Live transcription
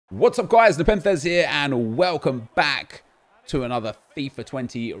What's up, guys? NepentheZ here, and welcome back to another FIFA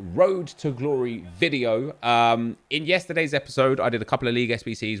 20 Road to Glory video. In yesterday's episode, I did a couple of League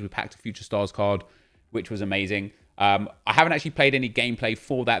SBCs. We packed a Future Stars card, which was amazing. I haven't actually played any gameplay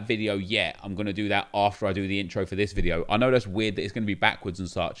for that video yet. I'm going to do that after I do the intro for this video. I know that's weird that it's going to be backwards and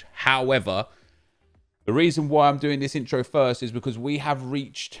such. However, the reason why I'm doing this intro first is because we have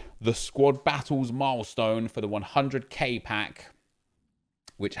reached the Squad Battles milestone for the 100k pack,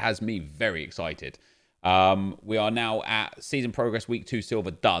 which has me very excited. We are now at season progress week 2 silver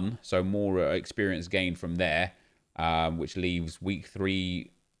done, so more experience gained from there, which leaves week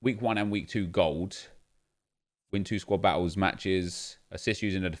 1 and week 2 gold. Win 2 squad battles matches, assist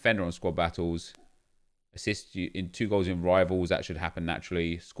using a defender on squad battles, assist in 2 goals in rivals. That should happen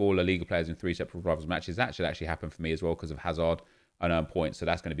naturally. Score La Liga players in 3 separate rivals matches. That should actually happen for me as well because of Hazard and earn points, so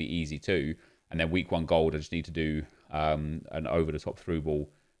that's going to be easy too. And then week 1 gold, I just need to do an over-the-top through ball.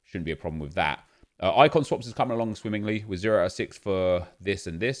 Shouldn't be a problem with that. Icon swaps is coming along swimmingly with 0 out of 6 for this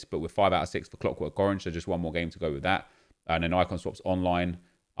and this, but with 5 out of 6 for Clockwork Orange, so just one more game to go with that. And then icon swaps online.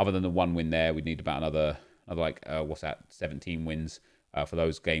 Other than the 1 win there, we'd need about another like, what's that, 17 wins for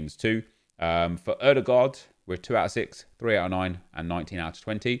those games too. For Erdegaard, we're 2 out of 6, 3 out of 9, and 19 out of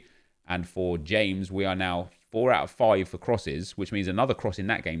 20. And for James, we are now 4 out of 5 for crosses, which means another cross in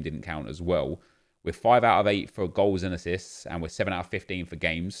that game didn't count as well. We're 5 out of 8 for goals and assists, and we're 7 out of 15 for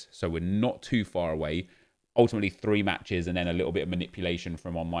games, so we're not too far away. Ultimately, 3 matches and then a little bit of manipulation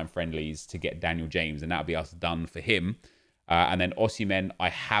from online friendlies to get Daniel James, and that'll be us done for him. And then Osimhen, I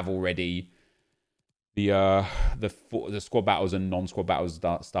have already the squad battles and non-squad battles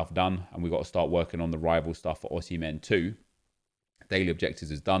stuff done, and we've got to start working on the rival stuff for Osimhen too. Daily objectives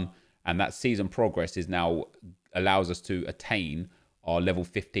is done, and that season progress is now allows us to attain our level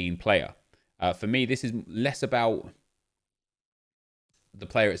 15 player. For me, this is less about the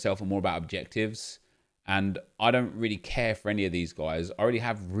player itself and more about objectives. And I don't really care for any of these guys. I already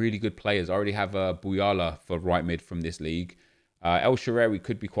have really good players. I already have Buyala for right mid from this league. El Shaarawy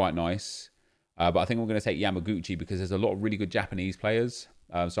could be quite nice. But I think we're going to take Yamaguchi because there's a lot of really good Japanese players.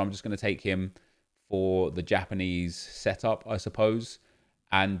 So I'm just going to take him for the Japanese setup, I suppose.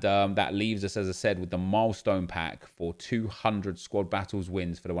 And that leaves us, as I said, with the milestone pack for 200 squad battles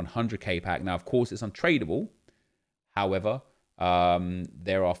wins for the 100k pack. Now, of course, it's untradeable. However,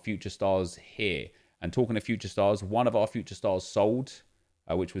 there are future stars here. And talking to future stars, one of our future stars sold,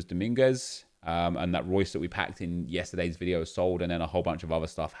 which was Dominguez. And that Royce that we packed in yesterday's video sold. And then a whole bunch of other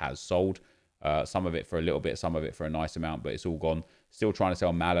stuff has sold. Some of it for a little bit, some of it for a nice amount, but it's all gone. Still trying to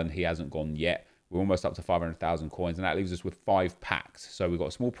sell Malin. He hasn't gone yet. We're almost up to 500,000 coins, and that leaves us with 5 packs. So we've got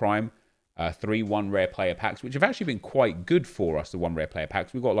a small prime, 3 1 rare player packs, which have actually been quite good for us, the 1 rare player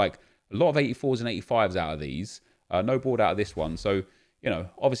packs. We've got like a lot of 84s and 85s out of these. No board out of this one. So, you know,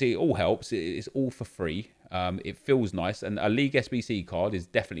 obviously it all helps. It's all for free. It feels nice. And a League SBC card is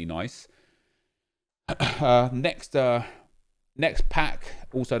definitely nice. Next pack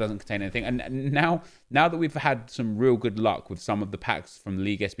also doesn't contain anything. And now that we've had some real good luck with some of the packs from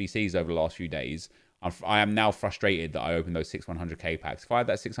League SBCs over the last few days, I am now frustrated that I opened those 100k packs. If I had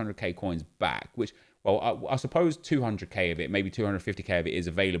that 600k coins back, which, well, I suppose 200k of it, maybe 250k of it is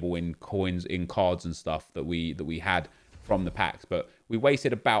available in coins, in cards and stuff that we had from the packs. But we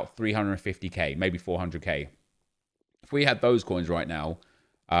wasted about 350k, maybe 400k. If we had those coins right now,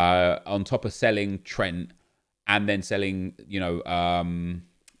 on top of selling Trent, and then selling, you know,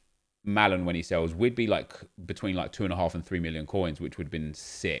 Malin when he sells, we'd be like between like 2.5 and 3 million coins, which would have been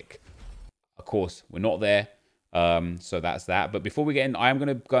sick. Of course, we're not there. So that's that. But before we get in, I am going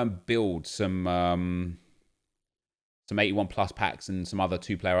to go and build some 81 plus packs and some other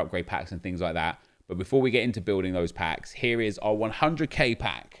 2-player upgrade packs and things like that. But before we get into building those packs, here is our 100k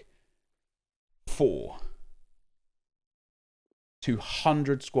pack for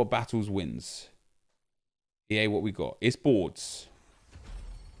 200 squad battles wins. EA, what we got? It's boards.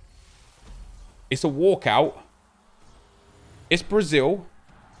 It's a walkout. It's Brazil.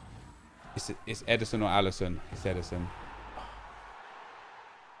 It's Edison or Allison. It's Edison.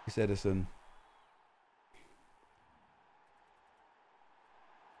 It's Edison.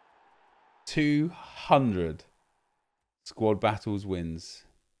 $200 squad battles wins.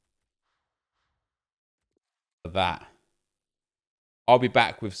 For that. I'll be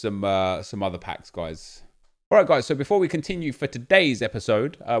back with some other packs, guys. All right, guys, so before we continue for today's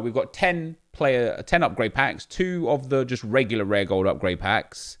episode, we've got 10 upgrade packs, 2 of the just regular rare gold upgrade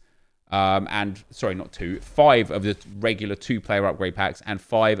packs, and, sorry, not 2, 5 of the regular 2-player upgrade packs, and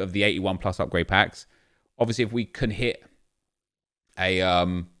 5 of the 81 plus upgrade packs. Obviously, if we can hit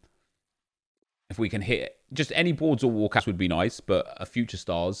just any boards or walkouts would be nice, but a future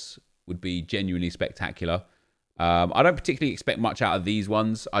stars would be genuinely spectacular. I don't particularly expect much out of these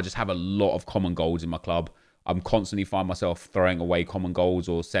ones. I just have a lot of common golds in my club. I'm constantly find myself throwing away common golds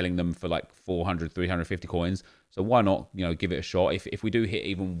or selling them for like 400, 350 coins. So why not, you know, give it a shot? If we do hit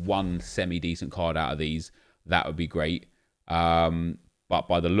even one semi-decent card out of these, that would be great. But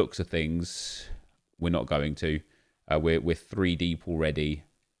by the looks of things, we're not going to. We're 3 deep already,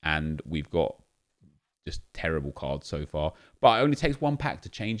 and we've got just terrible cards so far. But it only takes 1 pack to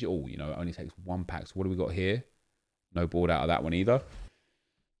change it all. You know, it only takes 1 pack. So what do we got here? No board out of that one either.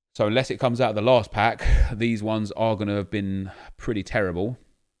 So unless it comes out of the last pack, these ones are going to have been pretty terrible.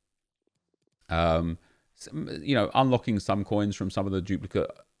 You know, unlocking some coins from some of the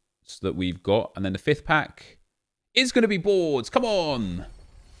duplicates that we've got. And then the 5th pack is going to be boards. Come on.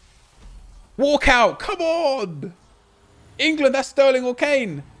 Walk out. Come on. England, that's Sterling or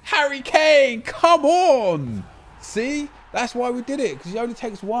Kane. Harry Kane. Come on. See? That's why we did it. Because it only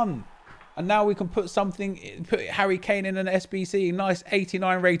takes 1. And now we can put Harry Kane in an SBC. Nice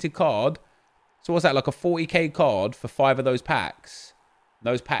 89 rated card. So what's that? Like a 40k card for 5 of those packs.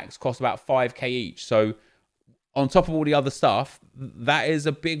 Those packs cost about 5k each. So on top of all the other stuff, that is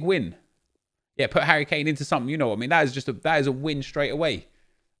a big win. Yeah, put Harry Kane into something. You know what I mean? That is a win straight away.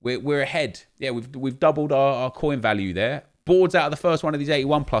 We're ahead. Yeah, we've doubled our coin value there. Boards out of the first one of these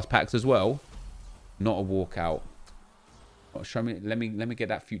 81 plus packs as well. Not a walkout. Oh, show me. Let me get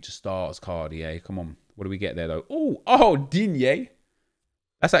that future stars card. Yeah, come on. What do we get there though? Oh, Digne.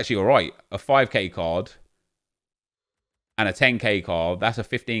 That's actually all right. A 5k card and a 10k card. That's a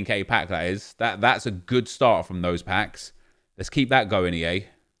 15k pack. That is. That's a good start from those packs. Let's keep that going, EA.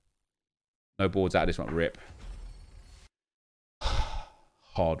 No boards out of this one. Rip.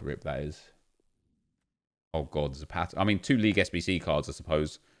 Hard rip, that is. Oh god, there's a pattern. I mean, 2 League SBC cards, I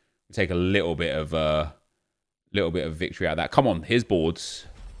suppose. We take a little bit of victory out of that. Come on, here's boards.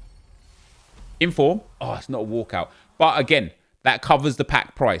 Inform. Oh, it's not a walkout. But again, that covers the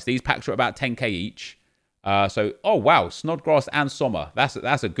pack price. These packs are about 10k each. So, oh wow, Snodgrass and Sommer.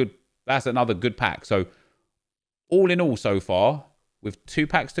 That's another good pack. So, all in all, so far, with 2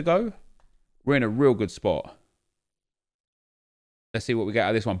 packs to go, we're in a real good spot. Let's see what we get out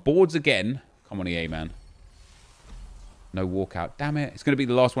of this one. Boards again. Come on, EA, man. No walkout. Damn it. It's going to be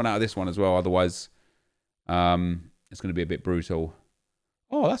the last one out of this one as well. Otherwise, it's going to be a bit brutal.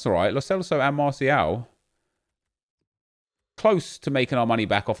 Oh, that's all right. Lo Celso and Martial. Close to making our money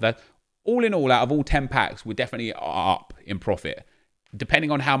back off that. All in all, out of all 10 packs, we're definitely up in profit.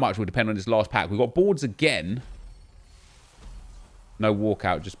 Depending on how much will depend on this last pack. We've got boards again. No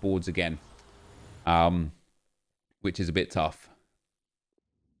walkout, just boards again. Which is a bit tough.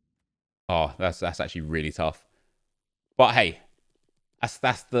 Oh, that's actually really tough. But hey,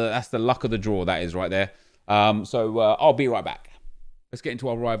 that's the luck of the draw, that is right there. So I'll be right back. Let's get into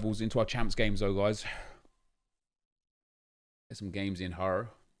our rivals, into our champs games though, guys. Get some games in her.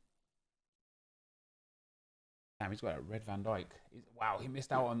 Damn, he's got a red Van Dijk. Wow, he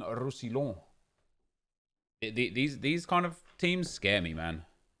missed out on Roussillon. These kind of teams scare me, man.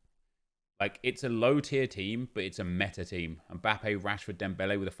 Like, it's a low-tier team, but it's a meta team. Mbappe, Rashford,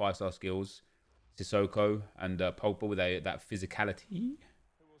 Dembele with the 5-star skills. Sissoko and Pogba with that physicality.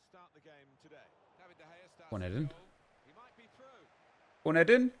 Go on, Eden. Go on,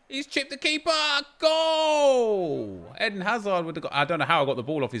 Eden. He's chipped the keeper. Goal! Eden Hazard with the goal. I don't know how I got the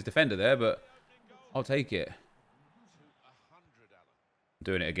ball off his defender there, but I'll take it. I'm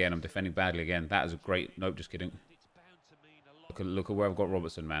doing it again. I'm defending badly again. That is a great... Nope, just kidding. Look at where I've got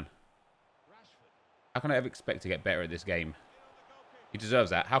Robertson, man. How can I ever expect to get better at this game? He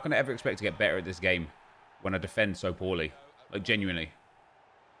deserves that. How can I ever expect to get better at this game when I defend so poorly? Like, genuinely.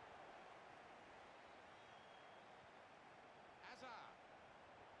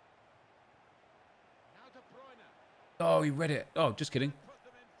 Oh, he read it. Oh, just kidding.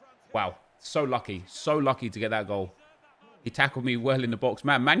 Wow. So lucky. So lucky to get that goal. He tackled me well in the box.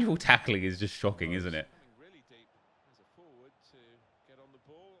 Man, manual tackling is just shocking, isn't it?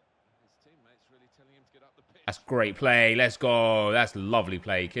 That's great play. Let's go. That's lovely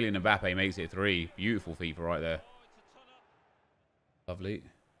play. Kylian Mbappe makes it 3. Beautiful FIFA right there. Lovely.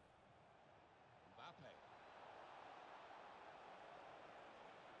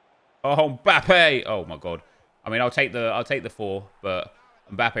 Oh, Mbappe. Oh my god. I mean, I'll take the 4, but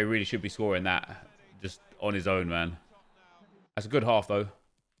Mbappe really should be scoring that just on his own, man. That's a good half though.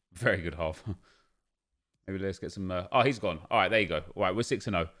 Very good half. Maybe let's get some oh, he's gone. All right, there you go. All right, we're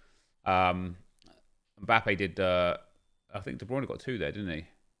 6-0. Mbappe did, I think De Bruyne got 2 there, didn't he?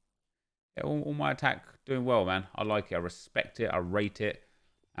 Yeah, all my attack doing well, man. I like it. I respect it. I rate it.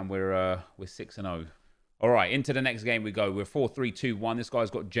 And we're 6-0. All All right, into the next game we go. We're 4-3-2-1. This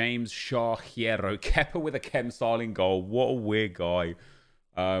guy's got James Shahiero. Kepa with a Kem Starling goal. What a weird guy.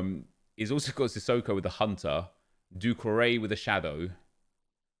 He's also got Sissoko with a Hunter. Ducouré with a Shadow.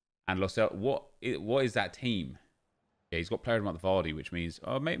 And Losel. What is that team? Yeah, he's got player of the month Vardy, which means...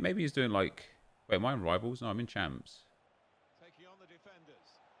 Oh, maybe he's doing like... Wait, am I in Rivals? No, I'm in Champs.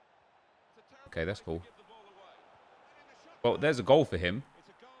 Okay, that's cool. Well, there's a goal for him.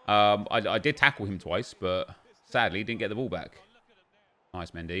 I did tackle him twice, but sadly didn't get the ball back.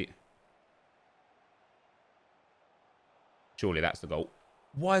 Nice, Mendy. Surely that's the goal.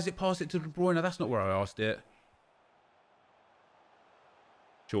 Why is it passed it to De Bruyne? That's not where I asked it.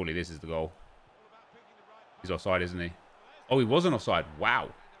 Surely this is the goal. He's offside, isn't he? Oh, he wasn't offside. Wow.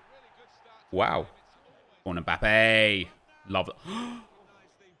 Wow. Go on, Mbappe. Love it.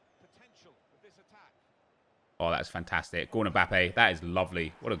 Oh, that's fantastic. Go on, Mbappe. That is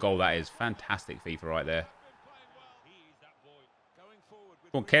lovely. What a goal that is. Fantastic FIFA right there.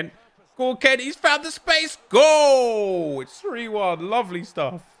 Go on, Ken. Go on, Ken. He's found the space. Goal! It's 3-1. Lovely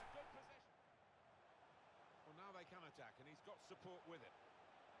stuff.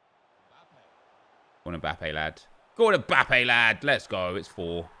 Go on, Mbappe, lad. Go on, Mbappe, lad. Let's go. It's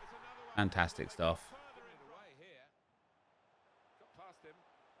 4. Fantastic stuff.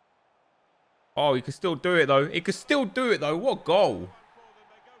 Oh, he could still do it, though. He could still do it, though. What a goal.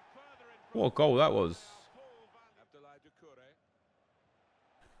 What a goal that was.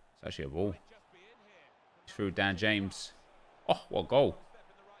 It's actually a ball. Through Dan James. Oh, what a goal.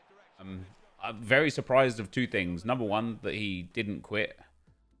 I'm very surprised of 2 things. Number one, that he didn't quit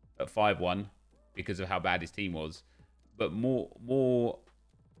at 5-1 because of how bad his team was. But more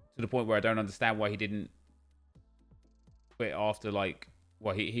to the point where I don't understand why he didn't quit after, like...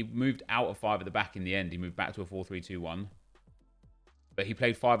 Well, he moved out of 5 at the back in the end. He moved back to a 4-3-2-1. But he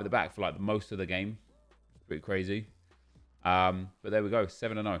played 5 at the back for like most of the game. It's pretty crazy. But there we go.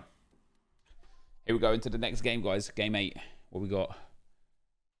 7-0. Here we go into the next game, guys. Game 8. What we got?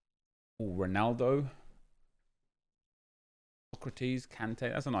 Oh, Ronaldo. Socrates,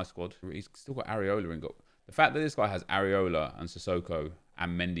 Kante. That's a nice squad. He's still got Areola in goal. The fact that this guy has Areola and Sissoko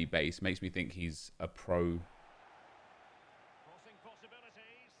and Mendy base makes me think he's a pro...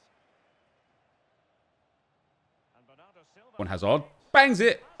 One Hazard. Bangs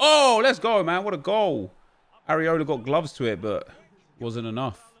it. Oh, let's go, man. What a goal. Areola got gloves to it, but wasn't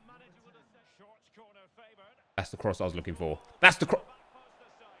enough. That's the cross I was looking for. That's the cross.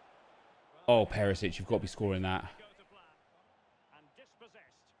 Oh, Perisic, you've got to be scoring that.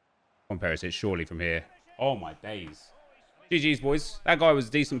 Come on, Perisic, surely from here. Oh, my days. GG's, boys. That guy was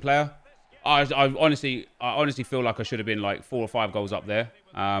a decent player. I honestly feel like I should have been like 4 or 5 goals up there.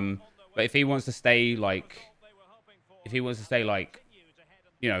 But if he wants to stay like... If he wants to stay like,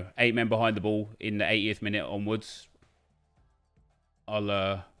 you know, 8 men behind the ball in the 80th minute onwards,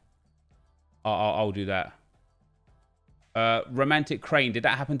 I'll do that. Romantic Crane, did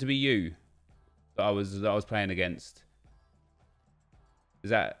that happen to be you that I was playing against?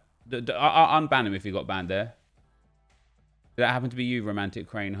 Is that I'll unban him if he got banned there. Did that happen to be you, Romantic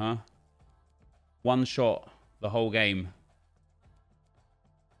Crane? Huh? 1 shot the whole game.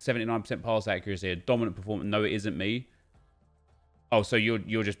 79% pass accuracy, a dominant performance. No, it isn't me. Oh, so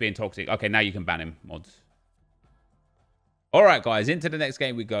you're just being toxic. Okay, now you can ban him, mods. All right, guys, into the next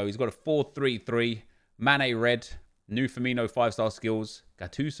game we go. He's got a 4-3-3. Mane red. New Firmino 5-star skills.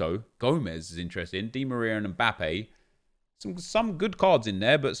 Gattuso. Gomez is interesting. Di Maria and Mbappe. Some good cards in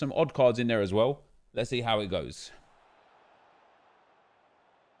there, but some odd cards in there as well. Let's see how it goes.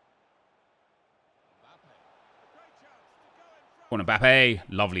 On Mbappe,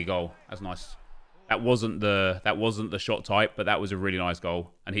 lovely goal. That's nice. That wasn't the shot type, but that was a really nice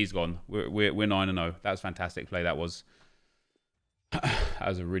goal. And he's gone. We're 9-0. That was fantastic play. That was. That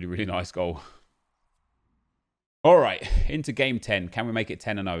was a really, really nice goal. All right, into game 10. Can we make it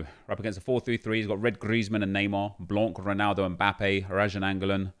 10-0? We're up against a 4-3-3. He's got Red, Griezmann and Neymar, Blanc, Ronaldo, Mbappe, Rajan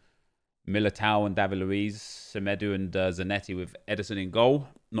Angolan, Militao and David Luiz, Semedo and Zanetti with Edison in goal.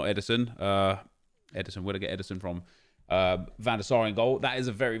 Not Edison. Edison. Where'd I get Edison from? Van der Sar in goal. That is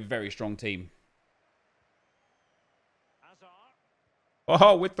a very, very strong team.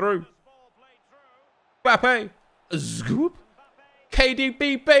 Oh, we're through. Mbappe. Scoop.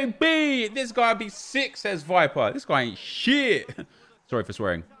 KDB, baby. This guy be sick, says Viper. This guy ain't shit. Sorry for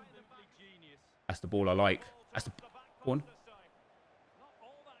swearing. That's the ball I like. That's the one.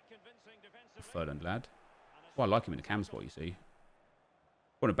 Ferdinand, lad. Oh, I like him in the cam spot, you see.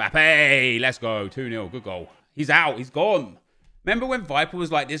 What Mbappe. Let's go. 2-0. Good goal. He's out. He's gone. Remember when Viper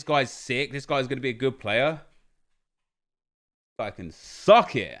was like, this guy's sick. This guy's going to be a good player. I can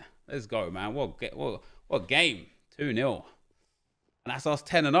suck it. Let's go, man. What What game? 2-0. And that's us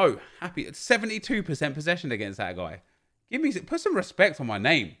 10-0. Happy. 72% possession against that guy. Put some respect on my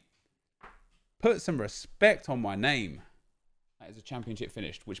name. Put some respect on my name. That is a championship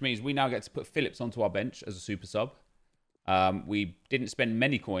finished, which means we now get to put Phillips onto our bench as a super sub. We didn't spend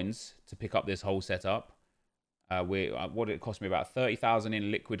many coins to pick up this whole setup. What did it cost me? About 30,000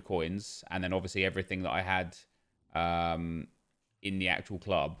 in liquid coins, and then obviously everything that I had in the actual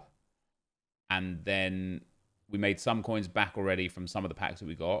club. And then we made some coins back already from some of the packs that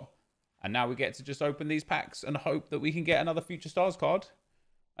we got. And now we get to just open these packs and hope that we can get another Future Stars card.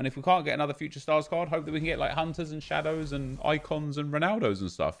 And if we can't get another Future Stars card, hope that we can get like Hunters and Shadows and Icons and Ronaldos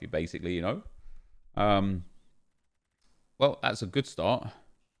and stuff, basically, you know. Well, that's a good start.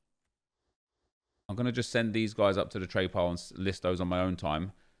 I'm going to just send these guys up to the trade pile and list those on my own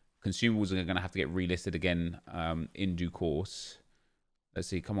time. Consumables are going to have to get relisted again in due course. Let's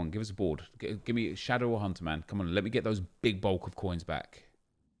see. Come on, give us a board. Give me Shadow or Hunter, man. Come on, let me get those big bulk of coins back.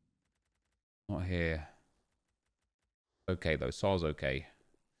 Not here. Okay, though. SAR's okay.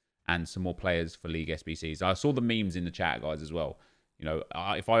 And some more players for League SBCs. I saw the memes in the chat, guys, as well. You know,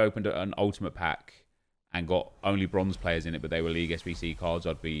 if I opened an Ultimate Pack and got only bronze players in it, but they were League SBC cards,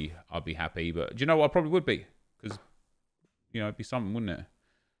 I'd be happy. But do you know what? I probably would be. Because, you know, it'd be something, wouldn't it?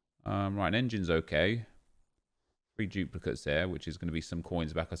 Right, an engine's okay. 3 duplicates there, which is going to be some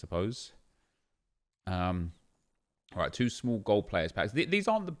coins back, I suppose. All right, 2 small gold players packs. These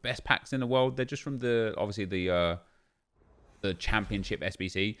aren't the best packs in the world. They're just from obviously the Championship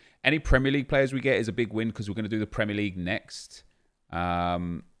SBC. Any Premier League players we get is a big win because we're going to do the Premier League next.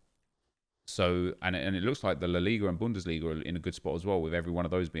 So and it looks like the La Liga and Bundesliga are in a good spot as well, with every one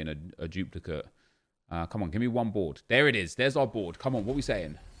of those being a duplicate. Come on, give me one board. There it is. There's our board. Come on, what are we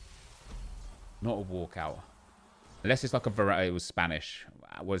saying? Not a walkout. Unless it's like a it was Spanish.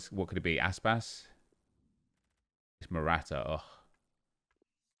 What could it be? Aspas? It's Morata. Ugh.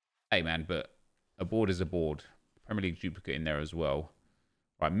 Hey, man, but a board is a board. Premier League duplicate in there as well.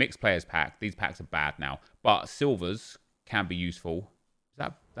 Right, mixed players pack. These packs are bad now. But silvers can be useful.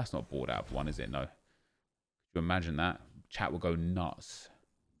 That's not board out of one, is it? No. Could you imagine that? Chat will go nuts.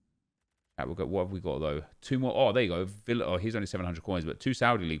 Chat will go. What have we got, though? 2 more. Oh, there you go. Villa. Oh, he's only 700 coins, but 2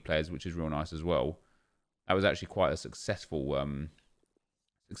 Saudi League players, which is real nice as well. That was actually quite a successful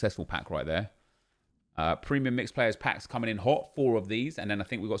pack right there. Premium mixed players packs coming in hot. 4 of these. And then I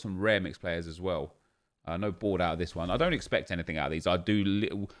think we've got some rare mixed players as well. No board out of this one. I don't expect anything out of these.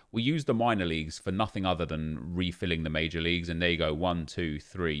 We use the minor leagues for nothing other than refilling the major leagues. And there you go. 1, 2,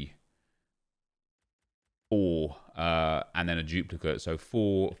 3, 4. And then a duplicate. So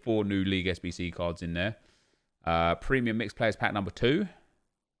four new League SBC cards in there. Premium mixed players pack number 2.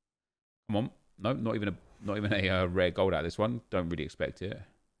 Come on. No, not even a rare gold out of this one. Don't really expect it.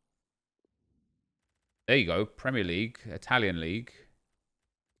 There you go. Premier League, Italian League.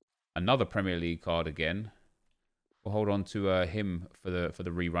 Another Premier League card again. We'll hold on to him for the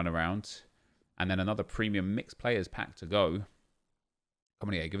rerun around. And then another premium mixed players pack to go. Come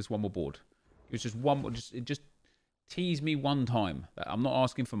on here, give us one more board. It was just one more. Just tease me one time. I'm not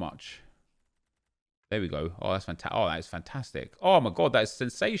asking for much. There we go. Oh, that's fantastic. Oh, that is fantastic. Oh my god, that is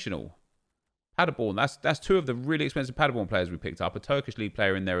sensational. Paderborn. That's 2 of the really expensive Paderborn players we picked up. A Turkish league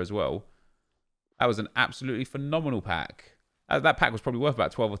player in there as well. That was an absolutely phenomenal pack. That pack was probably worth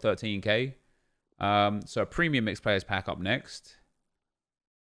about 12 or 13k. So a premium mixed players pack up next.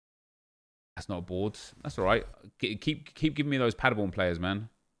 That's not a board. That's all right. Keep giving me those Paderborn players, man.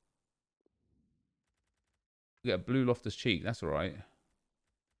 We get a blue Loftus Cheek. That's all right.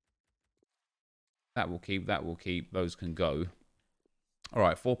 That will keep. That will keep. Those can go. All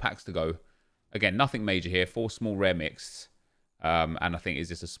right, 4 packs to go. Again, nothing major here. 4 small rare mixed. And I think is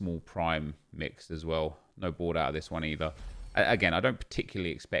just a small prime mixed as well. No board out of this one either. Again, I don't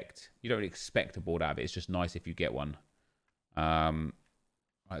particularly expect... You don't expect a board out of it. It's just nice if you get one. Right,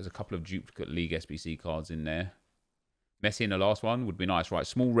 there's a couple of duplicate League SBC cards in there. Messi in the last one would be nice. Right,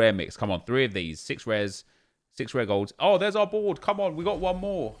 small rare mix. Come on, 3 of these. 6 rares. 6 rare golds. Oh, there's our board. Come on, we got one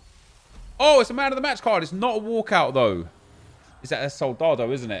more. Oh, it's a man of the match card. It's not a walkout, though. Is that a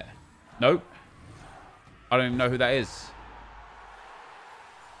Soldado, isn't it? Nope. I don't even know who that is.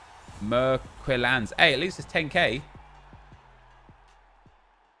 Merquilans. Hey, at least it's 10k.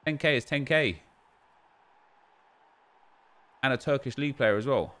 10k is 10k. And a Turkish league player as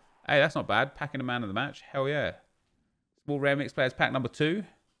well. Hey, that's not bad. Packing a man of the match. Hell yeah. Small rare mixed players pack number 2.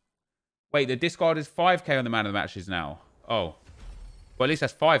 Wait, the discard is 5k on the man of the matches now. Oh. Well, at least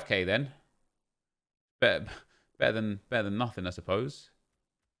that's 5k then. Better than nothing, I suppose.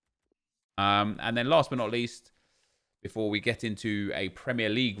 And then last but not least, before we get into a Premier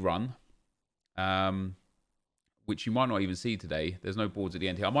League run, which you might not even see today. There's no boards at the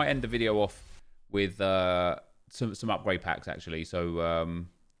end here. I might end the video off with some upgrade packs, actually. So,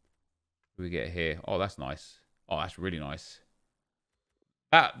 what do we get here? Oh, that's nice. Oh, that's really nice.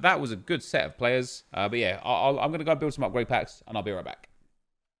 That was a good set of players. But yeah, I'm going to go build some upgrade packs, and I'll be right back.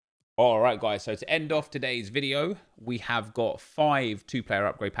 All right, guys. So to end off today's video, we have got 5 2-player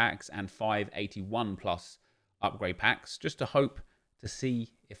upgrade packs and 5 81+ upgrade packs, just to hope to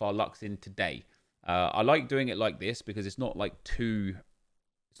see if our luck's in today. I like doing it like this because it's not like too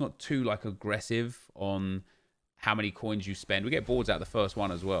like aggressive on how many coins you spend. We get boards out the first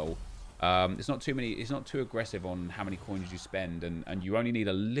one as well. It's not too aggressive on how many coins you spend, and you only need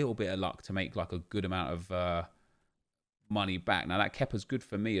a little bit of luck to make like a good amount of money back. Now that Kepa's good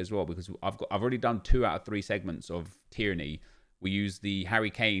for me as well because I've already done 2 out of 3 segments of Tyranny. We used the Harry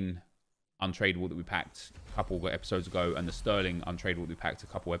Kane untradeable that we packed a couple of episodes ago, and the Sterling untradeable that we packed a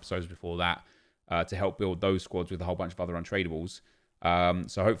couple episodes before that, to help build those squads with a whole bunch of other untradeables.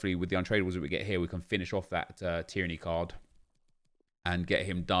 So hopefully with the untradeables that we get here, we can finish off that Tyranny card and get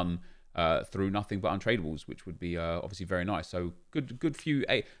him done through nothing but untradeables, which would be obviously very nice. So good few,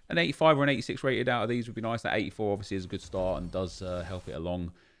 an 85 or an 86 rated out of these would be nice. That 84 obviously is a good start and does help it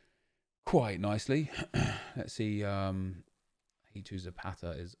along quite nicely. Let's see, E2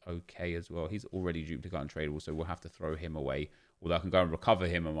 Zapata is okay as well. He's already duplicate untradeable, so we'll have to throw him away. Although I can go and recover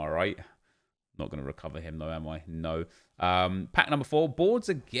him, am I right? Not going to recover him though, am I? No. Pack number 4, boards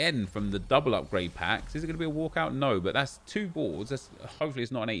again from the double upgrade packs. Is it going to be a walkout? No, but that's 2 boards. Hopefully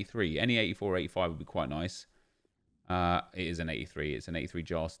it's not an 83. Any 84 or 85 would be quite nice. It is an 83. It's an 83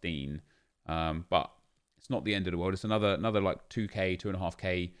 Jarstein. But it's not the end of the world. It's another like 2k,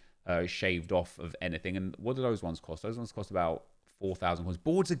 2.5k shaved off of anything. And what do those ones cost? Those ones cost about 4,000 coins.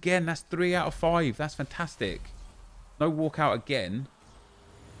 Boards again. That's 3 out of 5. That's fantastic. No walkout again.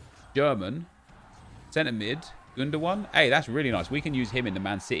 German. Centre mid. Gundogan. Hey, that's really nice. We can use him in the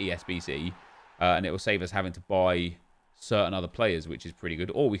Man City SBC, and it will save us having to buy certain other players, which is pretty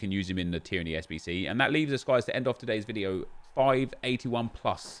good. Or we can use him in the Tyranny SBC. And that leaves us, guys, to end off today's video. 5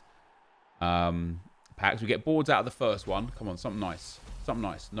 81+ packs. We get boards out of the first one. Come on, something nice. Something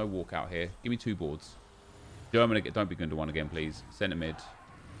nice. No walkout here. Give me 2 boards. German again. Don't be Gundogan again, please. Centre mid.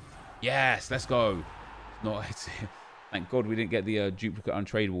 Yes, let's go. Thank God we didn't get the duplicate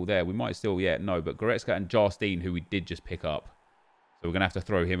untradeable there. We might still, yeah, no. But Goretzka and Jarstein, who we did just pick up. So we're going to have to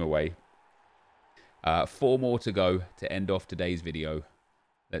throw him away. 4 more to go to end off today's video.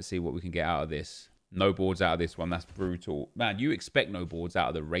 Let's see what we can get out of this. No boards out of this one. That's brutal. Man, you expect no boards out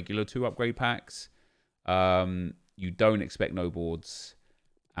of the regular 2 upgrade packs. You don't expect no boards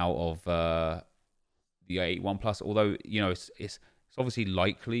out of the 81+. Although, you know, it's obviously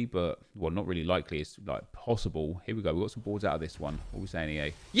likely, but, well, not really likely. It's, like, possible. Here we go. We've got some boards out of this one. What are we saying,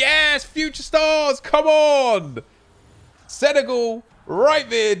 EA? Yes! Future stars! Come on! Senegal, right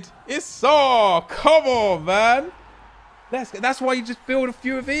mid. Issa! Come on, man! That's why you just build a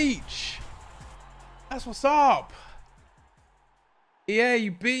few of each. That's what's up. EA,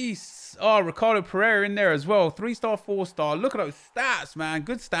 you beasts. Oh, Ricardo Pereira in there as well. 3-star, 4-star. Look at those stats, man.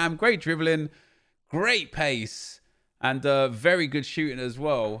 Good stamp, great dribbling, great pace. And very good shooting as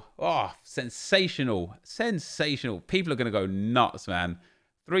well. Oh, sensational. Sensational. People are going to go nuts, man.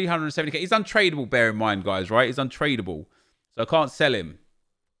 370k. He's untradeable, bear in mind, guys, right? He's untradeable. So I can't sell him.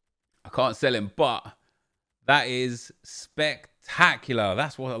 I can't sell him, but that is spectacular.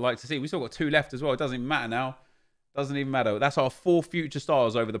 That's what I like to see. We still got 2 left as well. It doesn't even matter now. Doesn't even matter. That's our 4 future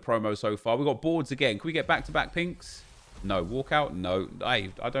stars over the promo so far. We've got boards again. Can we get back-to-back pinks? No. Walkout? No.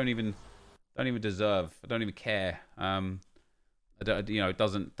 I don't even deserve. I don't even care. You know, it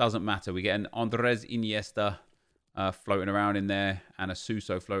doesn't matter. We get an Andres Iniesta floating around in there, and a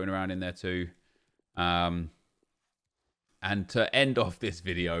Suso floating around in there too. And to end off this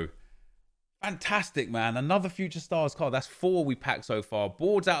video, fantastic, man. Another future stars card. That's 4 we packed so far.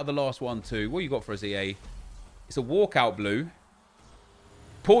 Boards out of the last one too. What you got for us, EA? It's a walkout blue.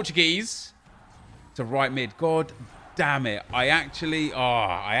 Portuguese. It's a right mid. God damn it. I actually,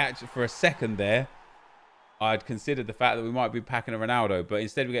 for a second there, I'd considered the fact that we might be packing a Ronaldo, but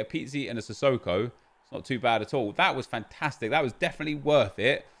instead we get Pizzi and a Sissoko. It's not too bad at all. That was fantastic. That was definitely worth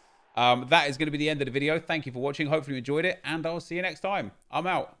it. That is going to be the end of the video. Thank you for watching. Hopefully you enjoyed it, and I'll see you next time. I'm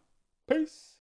out. Peace.